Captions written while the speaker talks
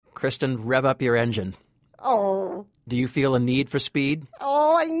Kristen, rev up your engine. Oh. Do you feel a need for speed?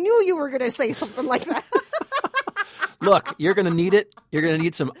 Oh, I knew you were going to say something like that. Look, you're going to need it. You're going to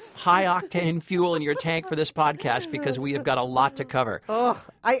need some high-octane fuel in your tank for this podcast because we have got a lot to cover. Oh,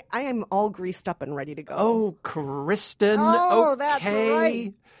 I am all greased up and ready to go. Oh, Kristen. Oh, okay. that's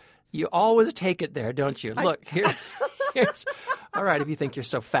right. You always take it there, don't you? Look, here's all right, if you think you're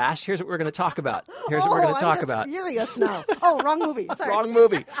so fast, here's what we're going to talk about. Here's what we're going to talk about. I'm just furious now. Oh, wrong movie. Sorry. Wrong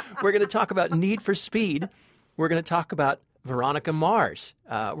movie. We're going to talk about Need for Speed. We're going to talk about Veronica Mars.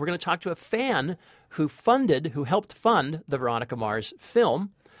 We're going to talk to a fan who helped fund the Veronica Mars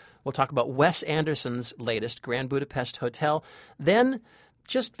film. We'll talk about Wes Anderson's latest, Grand Budapest Hotel. Then,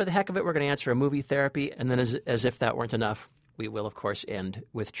 just for the heck of it, we're going to answer a movie therapy. And then as if that weren't enough, we will, of course, end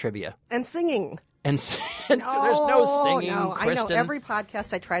with trivia. And singing. And so there's no singing, no, Kristen. I know. Every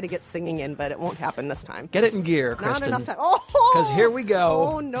podcast I try to get singing in, but it won't happen this time. Get it in gear, Kristen. Not enough time. Oh! Because here we go.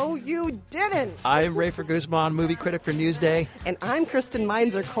 Oh, no, you didn't. I'm Rafer Guzman, movie critic for Newsday. And I'm Kristen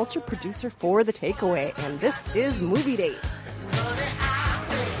Meinzer, culture producer for The Takeaway. And this is Movie Date.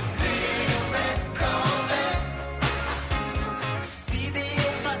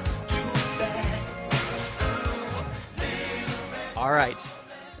 All right.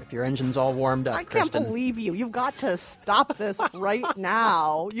 If your engine's all warmed up, I can't Kristen. believe you. You've got to stop this right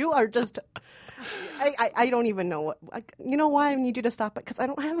now. You are just... I don't even know what... You know why I need you to stop it? Because I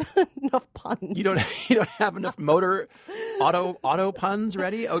don't have enough puns. You don't have enough auto puns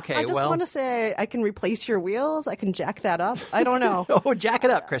ready? Okay, I just want to say I can replace your wheels. I can jack that up. I don't know. Oh, jack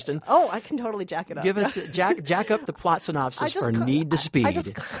it up, Kristen. Oh, I can totally jack it up. Give us jack up the plot synopsis for Need to Speed. I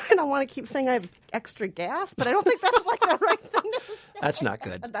just kind of want to keep saying I have extra gas, but I don't think that's like the right thing to say. That's not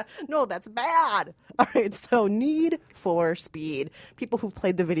good. No, that's bad. All right, so Need for Speed. People who've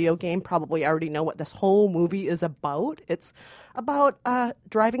played the video game probably already know what this whole movie is about. It's about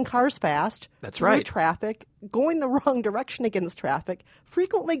driving cars fast. That's through right. Traffic, going the wrong direction against traffic,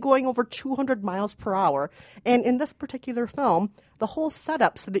 frequently going over 200 miles per hour. And in this particular film, the whole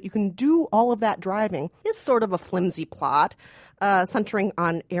setup so that you can do all of that driving is sort of a flimsy plot. Centering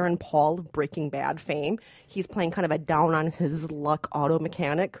on Aaron Paul of Breaking Bad fame. He's playing kind of a down-on-his-luck auto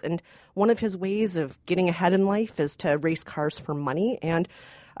mechanic, and one of his ways of getting ahead in life is to race cars for money, and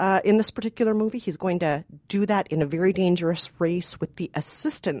in this particular movie, he's going to do that in a very dangerous race with the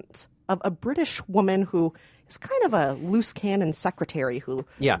assistance of a British woman who is kind of a loose cannon secretary who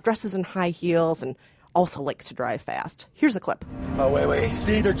dresses in high heels and also likes to drive fast. Here's a clip. Oh, wait.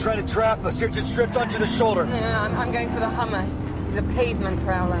 See, they're trying to trap us. You're just stripped onto the shoulder. Yeah, I'm going for the Hummer. He's a pavement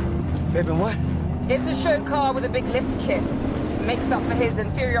prowler. Pavement what? It's a show car with a big lift kit. Makes up for his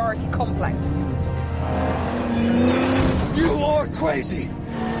inferiority complex. You are crazy!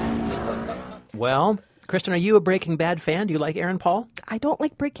 Well, Kristen, are you a Breaking Bad fan? Do you like Aaron Paul? I don't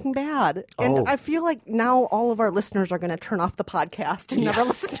like Breaking Bad. And I feel like now all of our listeners are going to turn off the podcast and never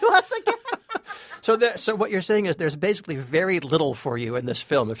listen to us again. So what you're saying is there's basically very little for you in this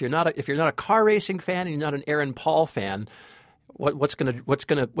film. If you're not a car racing fan and you're not an Aaron Paul fan, what's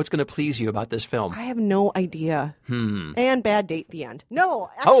gonna please you about this film? I have no idea. And bad date. The end. No,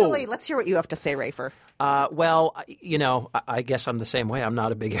 actually, let's hear what you have to say, Rafer. Well, I guess I'm the same way. I'm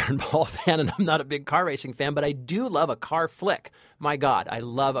not a big Aaron Paul fan, and I'm not a big car racing fan, but I do love a car flick. My God, I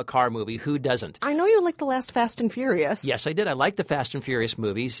love a car movie. Who doesn't? I know you like the last Fast and Furious. Yes, I did. I like the Fast and Furious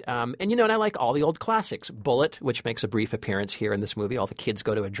movies. And I like all the old classics. Bullet, which makes a brief appearance here in this movie. All the kids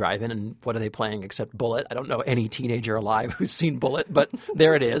go to a drive-in, and what are they playing except Bullet? I don't know any teenager alive who's seen Bullet, but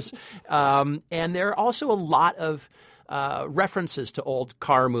there it is. And there are also a lot of references to old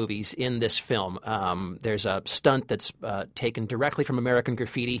car movies in this film. There's a stunt that's taken directly from American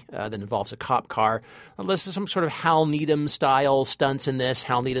Graffiti that involves a cop car. This is some sort of Hal Needham-style stunts in this.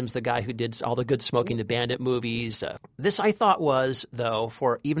 Hal Needham's the guy who did all the good Smoking the Bandit movies. This, I thought, was, though,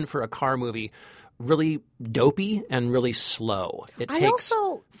 even for a car movie, really dopey and really slow. It takes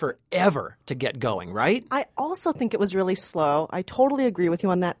forever to get going, right? I also think it was really slow. I totally agree with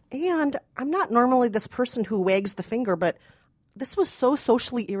you on that. And I'm not normally this person who wags the finger, but this was so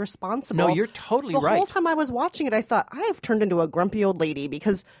socially irresponsible. No, you're totally right. The whole time I was watching it, I thought, I have turned into a grumpy old lady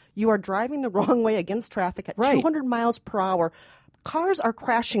because you are driving the wrong way against traffic at 200 miles per hour. Cars are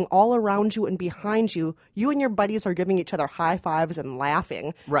crashing all around you and behind you. You and your buddies are giving each other high fives and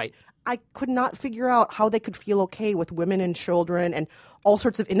laughing. Right. I could not figure out how they could feel okay with women and children and all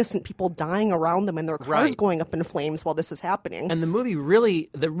sorts of innocent people dying around them and their cars going up in flames while this is happening. And the movie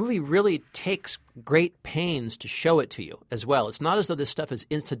really takes great pains to show it to you as well. It's not as though this stuff is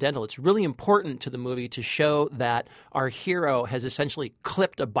incidental. It's really important to the movie to show that our hero has essentially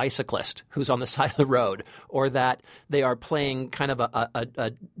clipped a bicyclist who's on the side of the road, or that they are playing kind of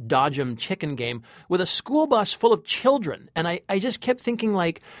a dodge 'em chicken game with a school bus full of children. And I just kept thinking,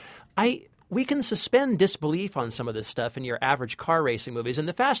 like, we can suspend disbelief on some of this stuff in your average car racing movies. In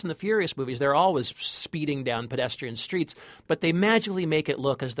the Fast and the Furious movies, they're always speeding down pedestrian streets, but they magically make it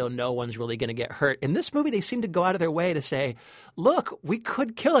look as though no one's really going to get hurt. In this movie, they seem to go out of their way to say, look, we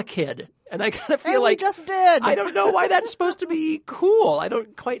could kill a kid. And I kind of feel like we just did. I don't know why that's supposed to be cool. I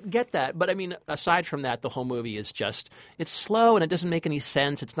don't quite get that. But I mean, aside from that, the whole movie is just, it's slow and it doesn't make any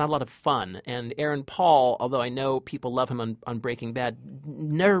sense. It's not a lot of fun. And Aaron Paul, although I know people love him on Breaking Bad,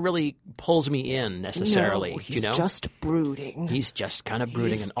 never really pulls me in necessarily. No, he's you know? just brooding. He's just kind of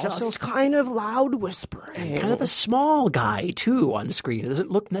brooding, He's and also just kind of loud whispering. kind of a small guy too on screen. It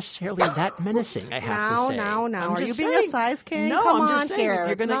doesn't look necessarily that menacing. I have to say. Now, I'm are you just being saying. a size king? No, Come I'm on, just saying, Kara. if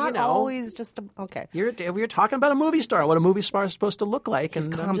you're It's gonna, not you know, always just okay. we're talking about a movie star. What a movie star is supposed to look like. He's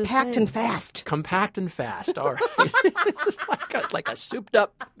and I'm just compact saying. and fast. Compact and fast. All right. It's like a souped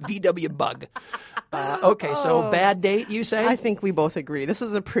up VW bug. Okay, so bad date, you say? I think we both agree. This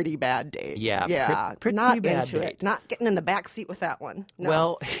is a pretty bad date. Yeah, pretty not bad into date. it. Not getting in the back seat with that one. No.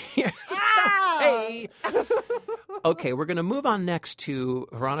 Well, hey. Okay, we're going to move on next to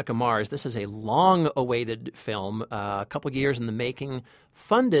Veronica Mars. This is a long-awaited film, a couple years in the making,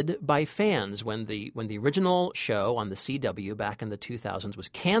 funded by fans. When the original show on the CW back in the 2000s was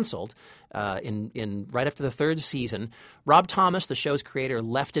canceled, in right after the third season, Rob Thomas, the show's creator,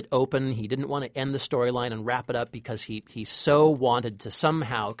 left it open. He didn't want to end the storyline and wrap it up because he so wanted to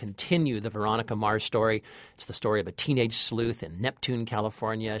somehow continue the Veronica Mars story. It's the story of a teenage sleuth in Neptune,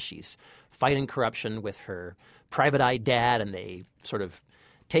 California. She's fighting corruption with her private eye dad, and they sort of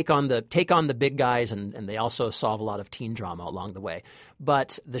take on the big guys, and they also solve a lot of teen drama along the way.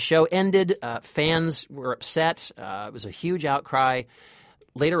 But the show ended. Fans were upset. It was a huge outcry.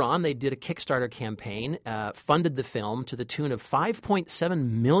 Later on, they did a Kickstarter campaign, funded the film to the tune of $5.7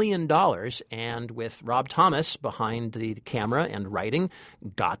 million, and with Rob Thomas behind the camera and writing,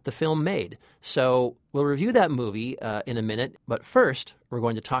 got the film made. So we'll review that movie in a minute, but first, we're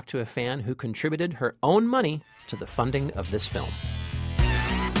going to talk to a fan who contributed her own money to the funding of this film.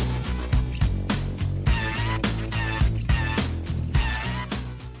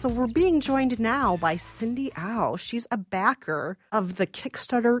 So we're being joined now by Cindy Au. She's a backer of the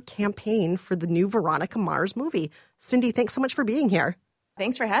Kickstarter campaign for the new Veronica Mars movie. Cindy, thanks so much for being here.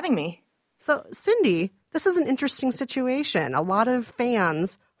 Thanks for having me. So, Cindy, this is an interesting situation. A lot of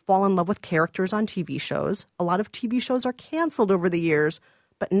fans fall in love with characters on TV shows. A lot of TV shows are canceled over the years,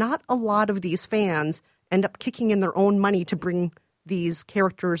 but not a lot of these fans end up kicking in their own money to bring these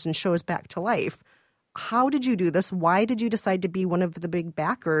characters and shows back to life. How did you do this? Why did you decide to be one of the big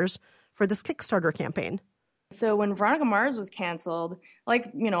backers for this Kickstarter campaign? So when Veronica Mars was canceled,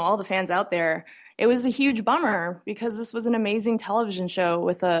 like, all the fans out there, it was a huge bummer because this was an amazing television show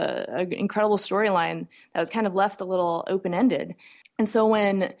with an incredible storyline that was kind of left a little open-ended. And so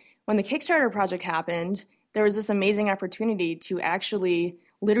when the Kickstarter project happened, there was this amazing opportunity to actually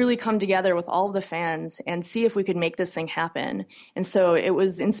literally come together with all of the fans and see if we could make this thing happen. And so it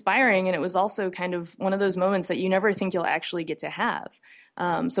was inspiring, and it was also kind of one of those moments that you never think you'll actually get to have.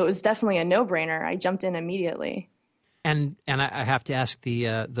 So it was definitely a no-brainer. I jumped in immediately. And I have to ask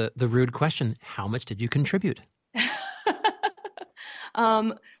the rude question: how much did you contribute?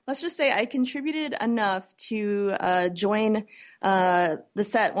 Let's just say I contributed enough to join the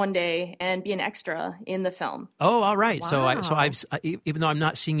set one day and be an extra in the film. Oh, all right. Wow. So I've even though I'm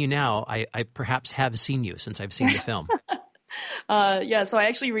not seeing you now, I perhaps have seen you since I've seen the film. So I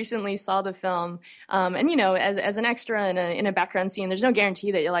actually recently saw the film, and as an extra in a background scene, there's no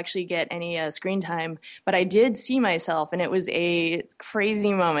guarantee that you'll actually get any screen time, but I did see myself, and it was a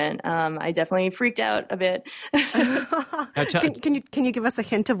crazy moment. I definitely freaked out a bit. Can you give us a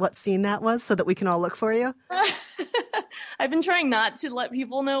hint of what scene that was so that we can all look for you? I've been trying not to let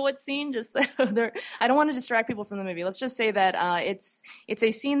people know what scene, just so I don't want to distract people from the movie. Let's just say that it's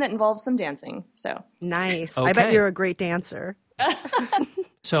a scene that involves some dancing. So nice. Okay. I bet you're a great dancer.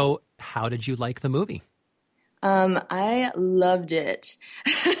 So how did you like the movie? I loved it.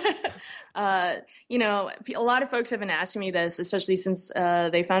 A lot of folks have been asking me this, especially since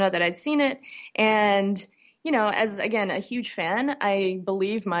they found out that I'd seen it. And, as, again, a huge fan, I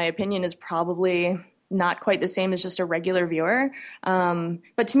believe my opinion is probably not quite the same as just a regular viewer.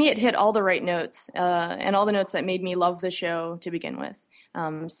 But to me, it hit all the right notes and all the notes that made me love the show to begin with.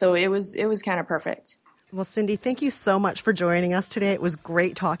 So it was kind of perfect. Well, Cindy, thank you so much for joining us today. It was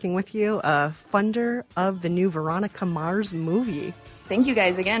great talking with you, a funder of the new Veronica Mars movie. Thank you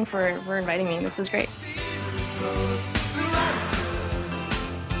guys again for inviting me. This is great.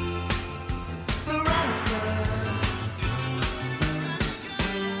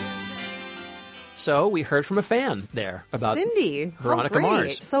 So we heard from a fan there about Cindy, Veronica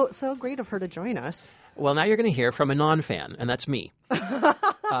Mars. So great of her to join us. Well, now you're going to hear from a non-fan, and that's me.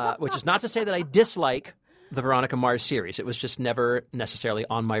 Which is not to say that I dislike the Veronica Mars series. It was just never necessarily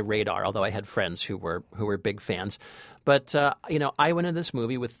on my radar, although I had friends who were big fans. But, I went into this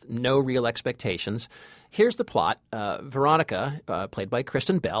movie with no real expectations. Here's the plot. Veronica, played by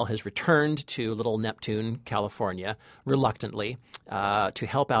Kristen Bell, has returned to Little Neptune, California, reluctantly, to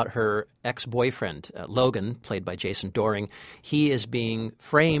help out her ex-boyfriend, Logan, played by Jason Dohring. He is being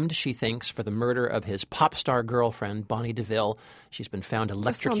framed, she thinks, for the murder of his pop star girlfriend, Bonnie DeVille. She's been found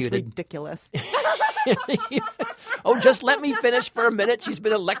electrocuted. That sounds ridiculous. Oh, just let me finish for a minute. She's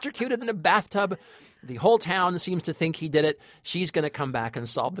been electrocuted in a bathtub. The whole town seems to think he did it. She's going to come back and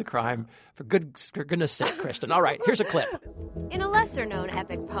solve the crime. For goodness sake, Kristen. All right, here's a clip. In a lesser-known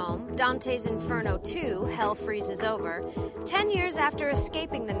epic poem, Dante's Inferno 2, Hell Freezes Over, 10 years after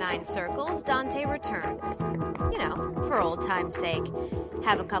escaping the 9 circles, Dante returns. For old time's sake.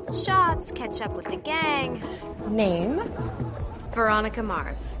 Have a couple shots, catch up with the gang. Name? Veronica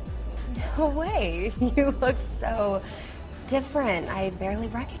Mars. No way. You look so different. I barely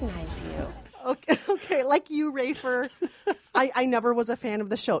recognize you. Okay, like you, Rafer, I never was a fan of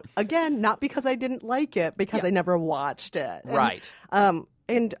the show. Again, not because I didn't like it, because I never watched it. Right.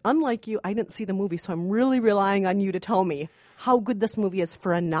 And unlike you, I didn't see the movie, so I'm really relying on you to tell me how good this movie is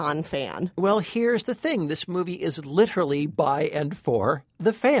for a non-fan. Well, here's the thing. This movie is literally by and for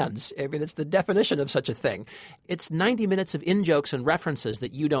the fans. I mean, it's the definition of such a thing. It's 90 minutes of in-jokes and references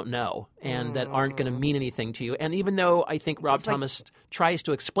that you don't know and that aren't going to mean anything to you. And even though I think Rob Thomas tries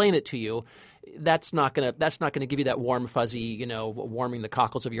to explain it to you, that's not gonna give you that warm, fuzzy, warming the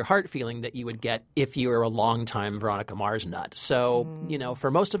cockles of your heart feeling that you would get if you were a longtime Veronica Mars nut. So,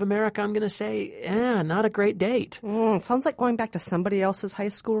 for most of America, I'm gonna say, not a great date. Sounds like going back to somebody else's high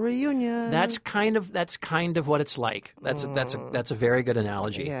school reunion. That's kind of what it's like. That's a very good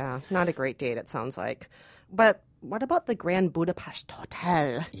analogy. Yeah, not a great date. It sounds like, but. What about the Grand Budapest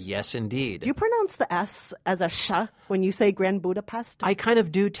Hotel? Yes, indeed. Do you pronounce the S as a sh when you say Grand Budapest? I kind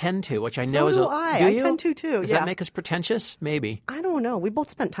of do tend to, which I know is a... Do I tend to, too. Does that make us pretentious? Maybe. I don't know. We both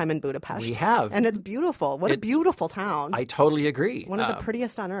spent time in Budapest. We have. And it's beautiful. What a beautiful town. I totally agree. One of the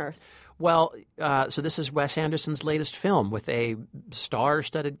prettiest on earth. Well, so this is Wes Anderson's latest film with a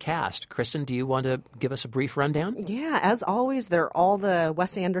star-studded cast. Kristen, do you want to give us a brief rundown? Yeah, as always, they're all the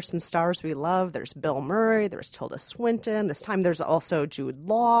Wes Anderson stars we love. There's Bill Murray, there's Tilda Swinton. This time there's also Jude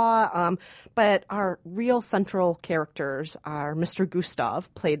Law. But our real central characters are Mr.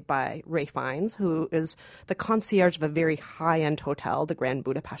 Gustav, played by Ralph Fiennes, who is the concierge of a very high-end hotel, the Grand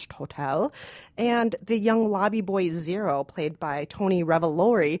Budapest Hotel, and the young lobby boy Zero, played by Tony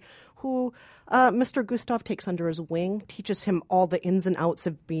Revolori, who Mr. Gustav takes under his wing, teaches him all the ins and outs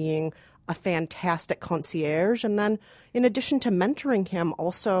of being a fantastic concierge, and then, in addition to mentoring him,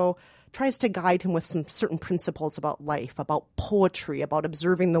 also tries to guide him with some certain principles about life, about poetry, about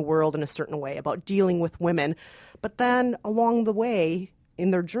observing the world in a certain way, about dealing with women. But then, along the way, in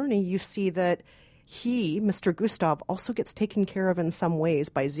their journey, you see that he, Mr. Gustav, also gets taken care of in some ways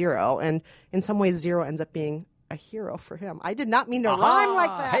by Zero, and in some ways Zero ends up being a hero for him. I did not mean to rhyme like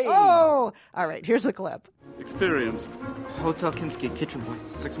that. Hey. Oh! All right, here's a clip. Experience. Hotel Kinski, kitchen boy,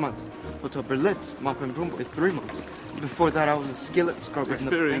 6 months. Hotel Berlitz, mop and broom boy, 3 months. Before that, I was a skillet scrubber.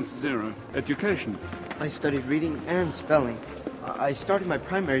 Experience 0. Education. I studied reading and spelling. I started my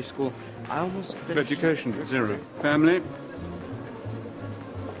primary school. I almost finished. Education 0. Family.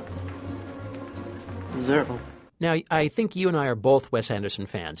 0. Now, I think you and I are both Wes Anderson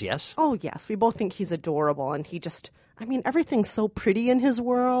fans, yes? Oh, yes. We both think he's adorable, and he just... everything's so pretty in his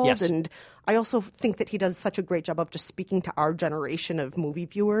world. Yes. And I also think that he does such a great job of just speaking to our generation of movie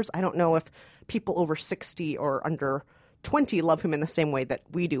viewers. I don't know if people over 60 or under 20 love him in the same way that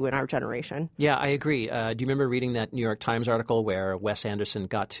we do in our generation. Yeah, I agree. Do you remember reading that New York Times article where Wes Anderson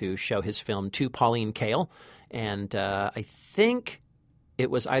got to show his film to Pauline Kael? And I think it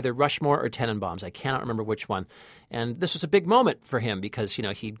was either Rushmore or Tenenbaums. I cannot remember which one. And this was a big moment for him because,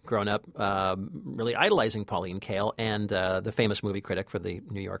 he'd grown up really idolizing Pauline Kael and the famous movie critic for the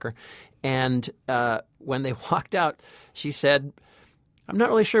New Yorker. And when they walked out, she said, "I'm not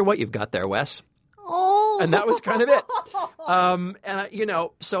really sure what you've got there, Wes." Oh, And that was kind of it.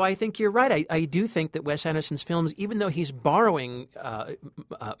 So I think you're right. I do think that Wes Anderson's films, even though he's borrowing,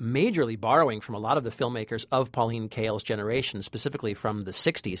 majorly borrowing from a lot of the filmmakers of Pauline Kael's generation, specifically from the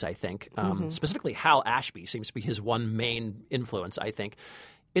 60s, I think, specifically Hal Ashby seems to be his one main influence, I think.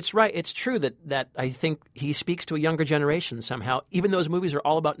 It's right. It's true that I think he speaks to a younger generation somehow, even though his movies are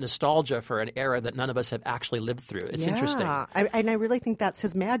all about nostalgia for an era that none of us have actually lived through. It's interesting. And I really think that's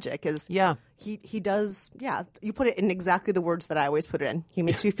his magic is he does, you put it in exactly the words that I always put it in. He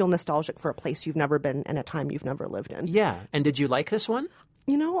makes you feel nostalgic for a place you've never been and a time you've never lived in. Yeah. And did you like this one?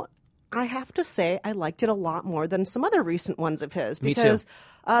 You know, I have to say I liked it a lot more than some other recent ones of his. Me because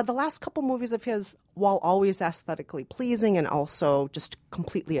too. The last couple movies of his, while always aesthetically pleasing and also just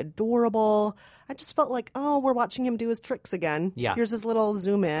completely adorable, I just felt like, we're watching him do his tricks again. Yeah. Here's his little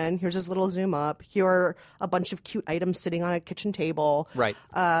zoom in. Here's his little zoom up. Here are a bunch of cute items sitting on a kitchen table. Right.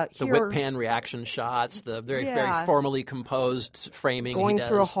 The whip pan reaction shots, the very formally composed framing. Going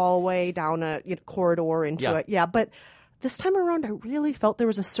through a hallway, down a corridor into it. Yeah, but this time around, I really felt there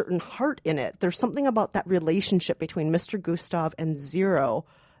was a certain heart in it. There's something about that relationship between Mr. Gustav and Zero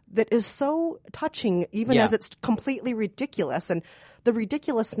that is so touching, even as it's completely ridiculous. And the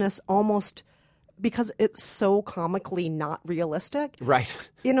ridiculousness almost, because it's so comically not realistic. Right.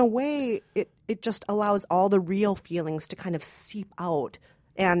 In a way, it just allows all the real feelings to kind of seep out.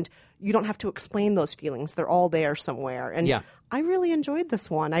 And you don't have to explain those feelings. They're all there somewhere. And I really enjoyed this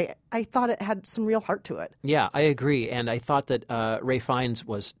one. I thought it had some real heart to it. Yeah, I agree. And I thought that Ralph Fiennes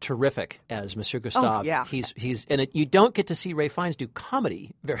was terrific as Monsieur Gustav. Oh, yeah. He's and you don't get to see Ralph Fiennes do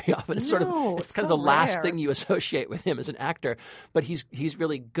comedy very often. It's it's kind so of the last rare. thing you associate with him as an actor. But he's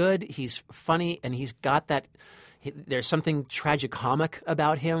really good. He's funny, and he's got that. There's something tragicomic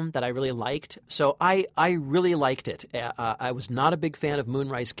about him that I really liked. So I really liked it. I was not a big fan of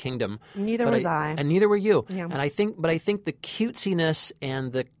Moonrise Kingdom. Neither was I. And neither were you. Yeah. And I think the cutesiness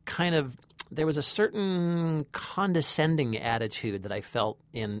and the kind of, there was a certain condescending attitude that I felt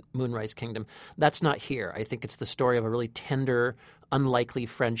in Moonrise Kingdom. That's not here. I think it's the story of a really tender, unlikely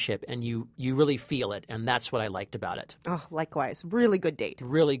friendship, and you really feel it, and that's what I liked about it. Oh, likewise. Really good date.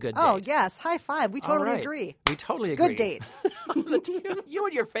 Really good date. Oh, yes. High five. We totally agree. We totally agree. Good date. You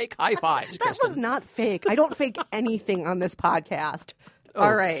and your fake high fives, That was not fake. I don't fake anything on this podcast.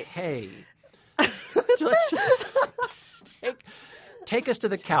 All right. Hey. Take us to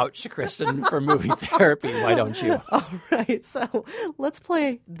the couch, Kristen, for movie therapy. Why don't you? All right. So let's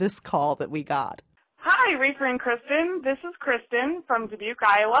play this call that we got. Hi, Reefer and Kristen. This is Kristen from Dubuque,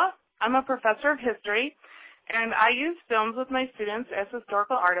 Iowa. I'm a professor of history, and I use films with my students as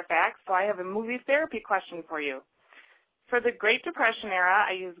historical artifacts, so I have a movie therapy question for you. For the Great Depression era,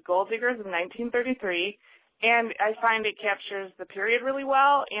 I use Gold Diggers of 1933, and I find it captures the period really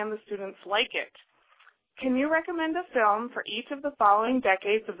well, and the students like it. Can you recommend a film for each of the following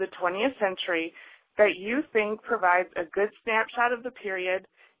decades of the 20th century that you think provides a good snapshot of the period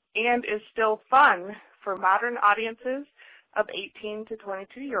and is still fun for modern audiences of 18 to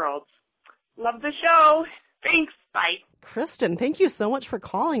 22-year-olds? Love the show. Thanks. Bye. Kristen, thank you so much for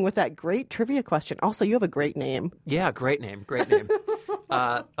calling with that great trivia question. Also, you have a great name. Yeah, great name. Great name.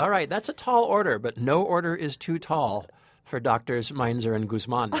 All right, that's a tall order, but no order is too tall for Doctors Meinzer and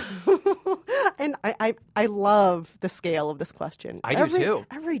Guzman. And I love the scale of this question. I do too.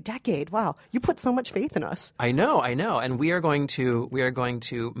 Every decade. Wow. You put so much faith in us. I know. And we are going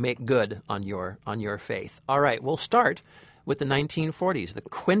to make good on your faith. All right, we'll start with the 1940s, the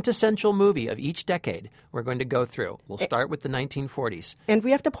quintessential movie of each decade we're going to go through. We'll start with the 1940s. And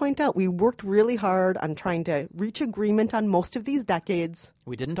we have to point out, we worked really hard on trying to reach agreement on most of these decades.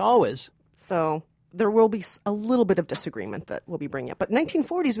 We didn't always. So there will be a little bit of disagreement that we'll be bringing up. But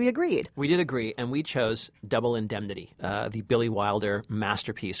 1940s, we agreed. We did agree, and we chose Double Indemnity, the Billy Wilder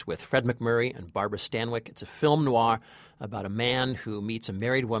masterpiece with Fred MacMurray and Barbara Stanwyck. It's a film noir about a man who meets a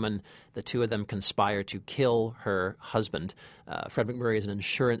married woman. The two of them conspire to kill her husband. Fred MacMurray is an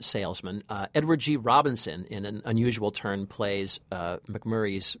insurance salesman. Edward G. Robinson, in an unusual turn, plays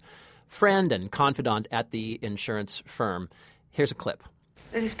MacMurray's friend and confidant at the insurance firm. Here's a clip.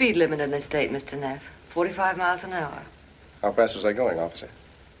 There's a speed limit in this state, Mr. Neff. 45 miles an hour. How fast was I going, officer?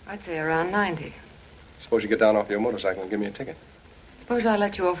 I'd say around 90. Suppose you get down off your motorcycle and give me a ticket. Suppose I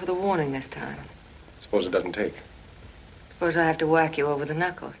let you off with a warning this time. Suppose it doesn't take. Suppose I have to whack you over the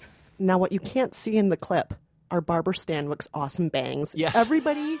knuckles. Now, what you can't see in the clip are Barbara Stanwyck's awesome bangs. Yes.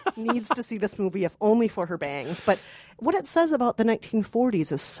 Everybody needs to see this movie, if only for her bangs. But what it says about the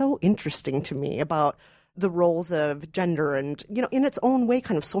 1940s is so interesting to me, about the roles of gender and, in its own way,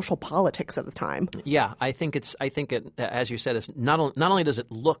 kind of social politics at the time. Yeah, I think it, as you said, it's not only does it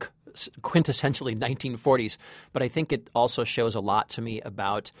look quintessentially 1940s, but I think it also shows a lot to me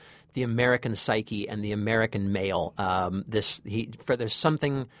about the American psyche and the American male. There's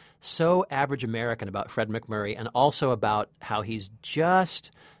something so average American about Fred MacMurray, and also about how he's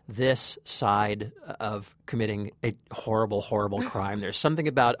just this side of committing a horrible, horrible crime. There's something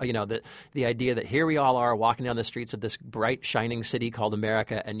about, the idea that here we all are walking down the streets of this bright, shining city called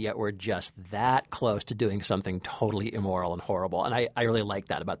America, and yet we're just that close to doing something totally immoral and horrible. And I really like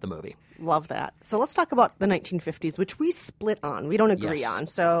that about the movie. Love that. So let's talk about the 1950s, which we split on. We don't agree on.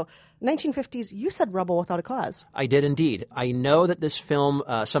 So 1950s, you said Rebel Without a Cause. I did indeed. I know that this film,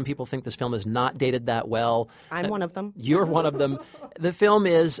 some people think this film is not dated that well. I'm one of them. You're one of them. The film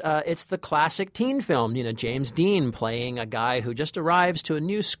is, it's the classic teen film. James Dean playing a guy who just arrives to a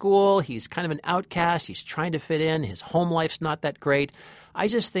new school. He's kind of an outcast. He's trying to fit in. His home life's not that great. I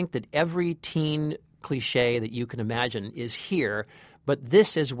just think that every teen cliche that you can imagine is here. But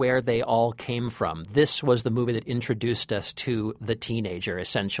this is where they all came from. This was the movie that introduced us to the teenager,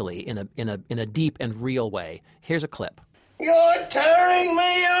 essentially, in a deep and real way. Here's a clip. You're tearing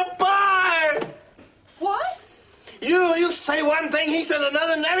me apart! What? You say one thing, he says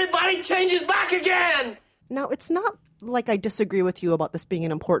another, and everybody changes back again! Now, it's not like I disagree with you about this being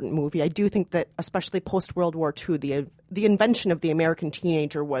an important movie. I do think that, especially post-World War II, the invention of the American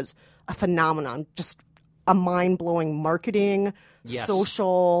teenager was a phenomenon, just a mind-blowing marketing,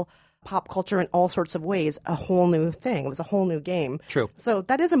 social, pop culture in all sorts of ways, a whole new thing. It was a whole new game. True. So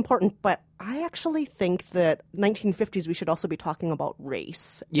that is important, but I actually think that 1950s we should also be talking about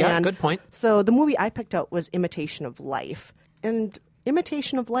race. Yeah, good point. So the movie I picked out was Imitation of Life. And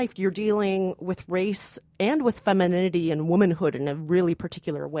Imitation of Life, you're dealing with race and with femininity and womanhood in a really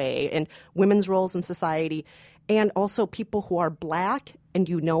particular way, and women's roles in society, and also people who are black and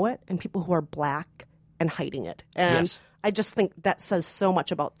you know it, and people who are black and hiding it. And yes. I just think that says so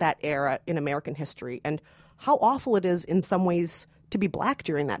much about that era in American history and how awful it is in some ways to be black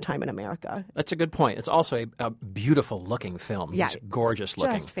during that time in America. That's a good point. It's also a beautiful looking film. Yeah, it's gorgeous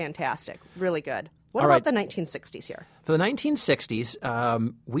looking. Just fantastic. Really good. What All about right. the 1960s here? For the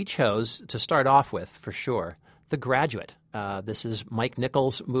 1960s, we chose to start off with, for sure, The Graduate. This is Mike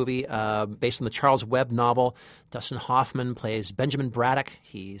Nichols' movie based on the Charles Webb novel. Dustin Hoffman plays Benjamin Braddock.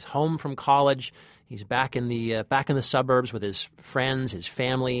 He's home from college. He's back in the suburbs with his friends, his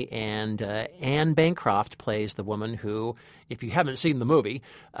family, and Anne Bancroft plays the woman who, if you haven't seen the movie,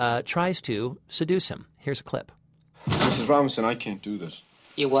 tries to seduce him. Here's a clip. Mrs. Robinson, I can't do this.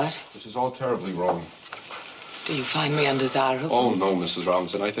 You what? This is all terribly wrong. Do you find me undesirable? Oh, no, Mrs.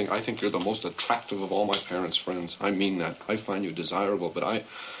 Robinson. I think you're the most attractive of all my parents' friends. I mean that. I find you desirable, but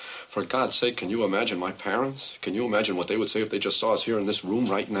for God's sake, can you imagine my parents? Can you imagine what they would say if they just saw us here in this room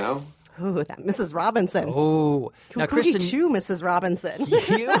right now? Ooh, that Mrs. Robinson. Oh, now Kristen, too, Mrs. Robinson.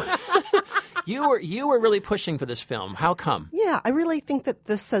 You were really pushing for this film. How come? Yeah, I really think that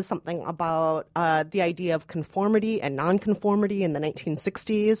this says something about the idea of conformity and nonconformity in the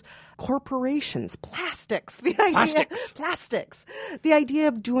 1960s. Corporations, plastics. Plastics. The idea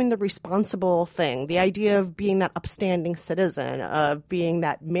of doing the responsible thing. The idea of being that upstanding citizen, of being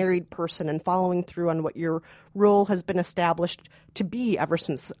that married person and following through on what your role has been established to be ever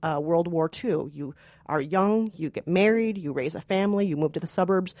since World War II. You are young, you get married, you raise a family, you move to the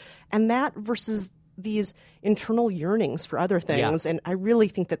suburbs, and that versus these internal yearnings for other things. Yeah. And I really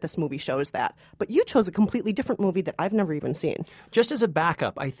think that this movie shows that. But you chose a completely different movie that I've never even seen. Just as a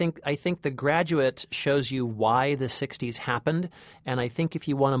backup, I think The Graduate shows you why the 60s happened. And I think if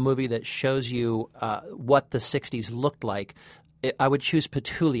you want a movie that shows you what the 60s looked like, I would choose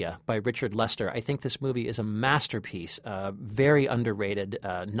Petulia by Richard Lester. I think this movie is a masterpiece, very underrated,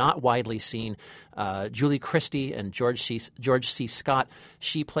 not widely seen. Julie Christie and George C. Scott,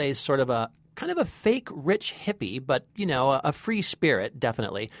 she plays sort of a kind of a fake rich hippie, but, a free spirit,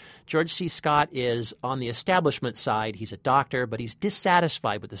 definitely. George C. Scott is on the establishment side. He's a doctor, but he's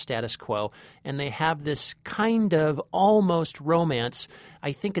dissatisfied with the status quo, and they have this kind of almost romance.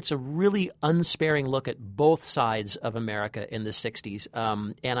 I think it's a really unsparing look at both sides of America in the 60s,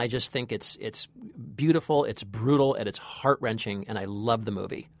 and I just think it's beautiful, it's brutal, and it's heart-wrenching, and I love the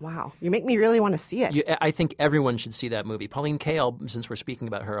movie. Wow. You make me really want to see it. I think everyone should see that movie. Pauline Kael, since we're speaking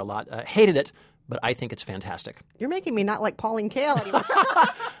about her a lot, hated it, but I think it's fantastic. You're making me not like Pauline Kael anymore.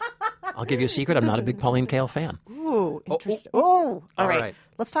 I'll give you a secret. I'm not a big Pauline Kael fan. Ooh, interesting. All All right. right.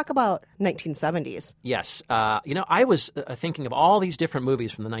 Let's talk about 1970s. Yes. I was thinking of all these different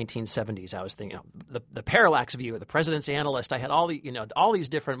movies from the 1970s. I was thinking the Parallax View, The President's Analyst. I had all these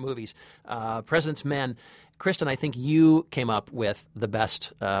different movies. President's Men. Kristen, I think you came up with the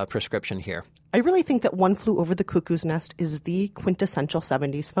best prescription here. I really think that One Flew Over the Cuckoo's Nest is the quintessential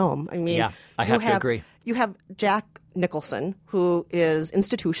 70s film. I mean, yeah, I have to agree. You have Jack Nicholson, who is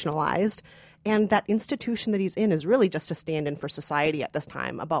institutionalized, and that institution that he's in is really just a stand-in for society at this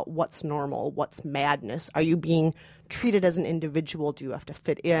time about what's normal, what's madness. Are you being treated as an individual? Do you have to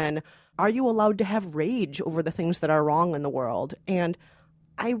fit in? Are you allowed to have rage over the things that are wrong in the world? And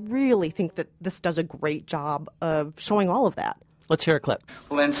I really think that this does a great job of showing all of that. Let's hear a clip.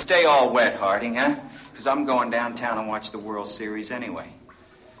 Well, then stay all wet, Harding, huh? Because I'm going downtown and watch the World Series anyway.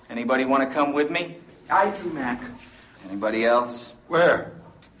 Anybody want to come with me? I do, Mac. Anybody else? Where?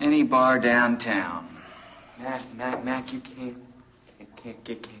 Any bar downtown. Mac, you can't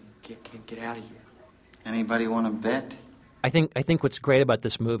get out of here. Anybody want to bet? I think what's great about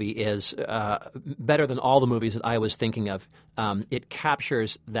this movie is better than all the movies that I was thinking of. It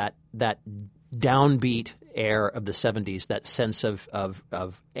captures that downbeat air of the 70s, that sense of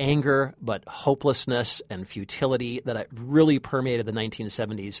anger, but hopelessness and futility that really permeated the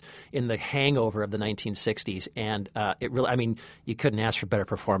 1970s in the hangover of the 1960s. And it really, I mean, you couldn't ask for better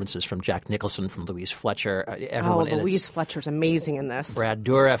performances from Jack Nicholson, from Louise Fletcher. Everyone Louise Fletcher's amazing in this. Brad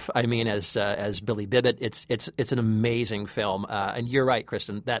Dourif, I mean, as Billy Bibbit. It's an amazing film. And you're right,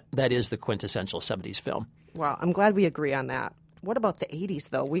 Kristen, that is the quintessential 70s film. Wow, I'm glad we agree on that. What about the 80s,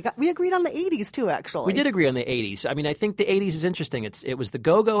 though? We agreed on the 80s, too, actually. We did agree on the 80s. I mean, I think the 80s is interesting. It was the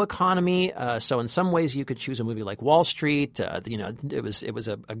go-go economy, so in some ways you could choose a movie like Wall Street. It was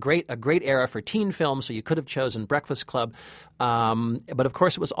a great era for teen films, so you could have chosen Breakfast Club. But, of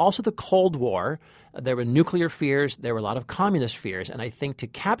course, it was also the Cold War. There were nuclear fears. There were a lot of communist fears. And I think to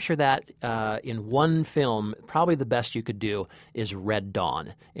capture that in one film, probably the best you could do is Red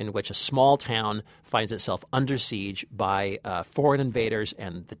Dawn, in which a small town finds itself under siege by foreign invaders,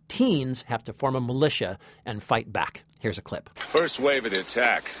 and the teens have to form a militia and fight back. Here's a clip. First wave of the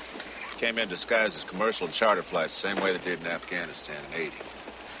attack came in disguised as commercial and charter flights, same way they did in Afghanistan in 80.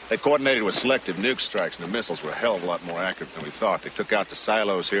 They coordinated with selective nuke strikes, and the missiles were a hell of a lot more accurate than we thought. They took out the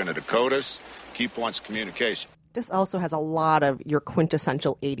silos here in the Dakotas, key points of communication. This also has a lot of your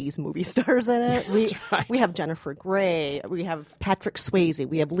quintessential 80s movie stars in it. We have Jennifer Grey, we have Patrick Swayze,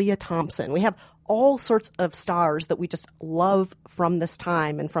 we have Leah Thompson. We have all sorts of stars that we just love from this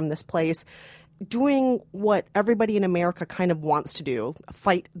time and from this place, doing what everybody in America kind of wants to do,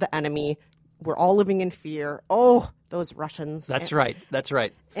 fight the enemy. We're all living in fear. Oh, those Russians. That's right.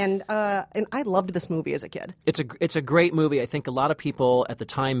 And I loved this movie as a kid. It's a great movie. I think a lot of people at the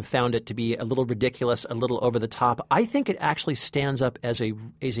time found it to be a little ridiculous, a little over the top. I think it actually stands up as a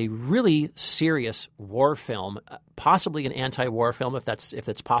really serious war film, possibly an anti-war film if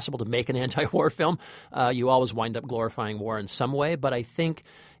it's possible to make an anti-war film. You always wind up glorifying war in some way, but I think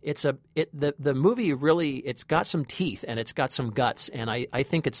the movie really, it's got some teeth and it's got some guts, and I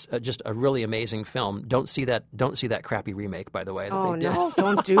think it's just a really amazing film. Don't see that crappy remake, by the way. Oh no,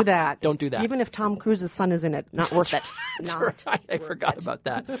 don't do that. Don't do that. Even if Tom Cruise's son is in it, not worth it. That's right. I forgot about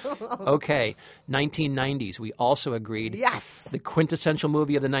that. Okay, 1990s. We also agreed. Yes. The quintessential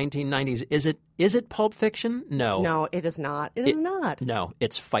movie of the 1990s. Is it Pulp Fiction? No. No, it is not. It is not. No,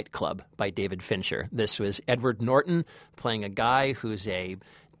 it's Fight Club by David Fincher. This was Edward Norton playing a guy who's a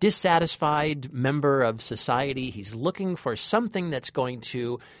dissatisfied member of society. He's looking for something that's going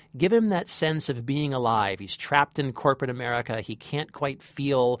to give him that sense of being alive. He's trapped in corporate America. He can't quite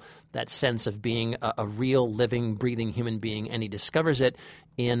feel that sense of being a real, living, breathing human being, and he discovers it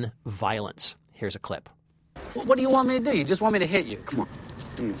in violence. Here's a clip. What do you want me to do? You just want me to hit you? Come on,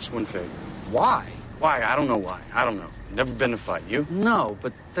 do me this one favor. Why? Why? I don't know why. I don't know. Never been in a fight. You? No,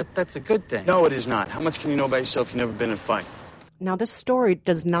 but that's a good thing. No, it is not. How much can you know about yourself? You've never been in a fight. Now, this story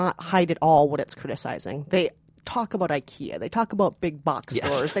does not hide at all what it's criticizing. They talk about IKEA. They talk about big box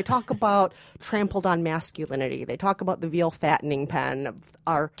stores. They talk about trampled on masculinity. They talk about the veal fattening pen of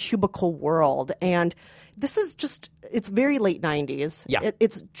our cubicle world. And this is just, it's very late 90s. Yeah.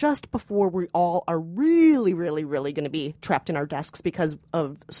 It's just before we all are really, really, really going to be trapped in our desks because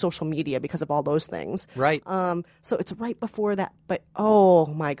of social media, because of all those things. Right. So it's right before that. But, oh,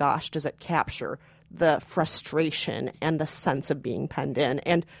 my gosh, does it capture the frustration and the sense of being penned in.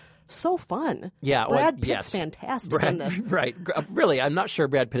 And so fun. Yeah, Brad Pitt's yes. fantastic in this. Right. Really, I'm not sure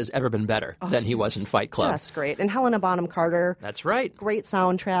Brad Pitt has ever been better than he was in Fight Club. Just great. And Helena Bonham Carter. That's right. Great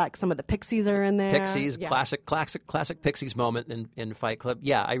soundtrack. Some of the Pixies are in there. Pixies, classic Pixies moment in Fight Club.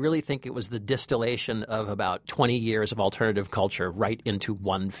 Yeah, I really think it was the distillation of about 20 years of alternative culture right into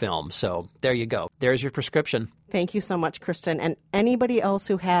one film. So there you go. There's your prescription. Thank you so much, Kristen. And anybody else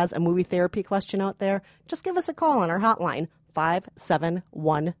who has a movie therapy question out there, just give us a call on our hotline,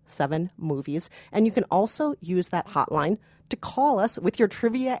 5717-MOVIES. And you can also use that hotline to call us with your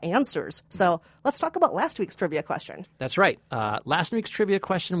trivia answers. So let's talk about last week's trivia question. That's right. Last week's trivia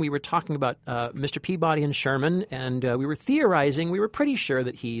question, we were talking about Mr. Peabody and Sherman, and we were theorizing. We were pretty sure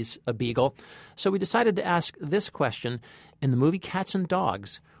that he's a beagle. So we decided to ask this question. In the movie Cats and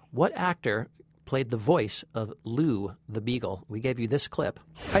Dogs, what actor played the voice of Lou the Beagle? We gave you this clip.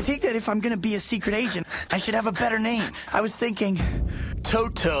 I think that if I'm going to be a secret agent, I should have a better name. I was thinking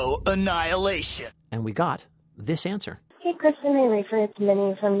Toto Annihilation. And we got this answer. Hey, Kristen and Rafer, it's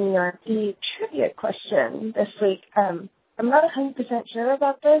Minnie from New York. The trivia question this week, I'm not 100% sure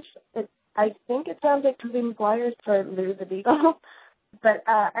about this. I think it sounds like Tobey Maguire's for Lou the Beagle. But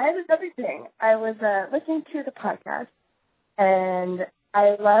I had another thing. I was listening to the podcast, and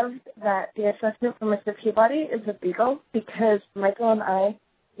I loved that the assessment for Mr. Peabody is a beagle, because Michael and I,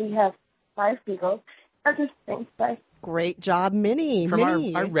 we have 5 beagles. Thanks, bye. Great job, Minnie. From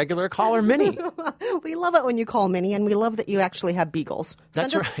Minnie. our regular caller, Minnie. We love it when you call Minnie, and we love that you actually have beagles.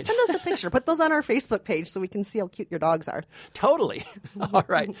 That's Send right. Send us a picture. Put those on our Facebook page so we can see how cute your dogs are. Totally. All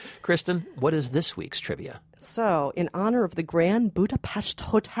right. Kristen, what is this week's trivia? So, in honor of the Grand Budapest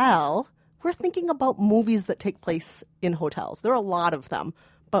Hotel, we're thinking about movies that take place in hotels. There are a lot of them,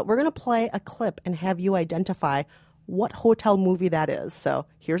 but we're going to play a clip and have you identify what hotel movie that is. So,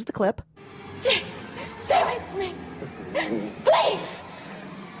 here's the clip. Stay with me. Please.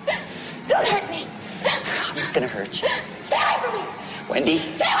 Don't hurt me. I'm not gonna hurt you. Stay away from me. Wendy.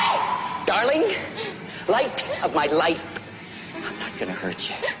 Stay away. Darling. Light of my life. I'm not gonna hurt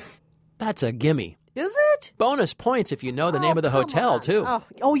you. That's a gimme. Is it? Bonus points if you know the name of the hotel, too.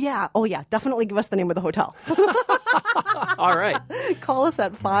 Oh, yeah. Definitely give us the name of the hotel. All right. Call us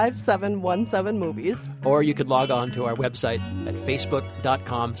at 5717-MOVIES. Or you could log on to our website at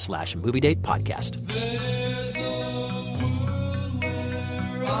facebook.com/moviedatepodcast. There's a world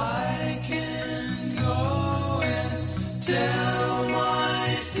where I can go and tell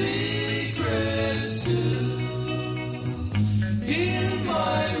my secrets.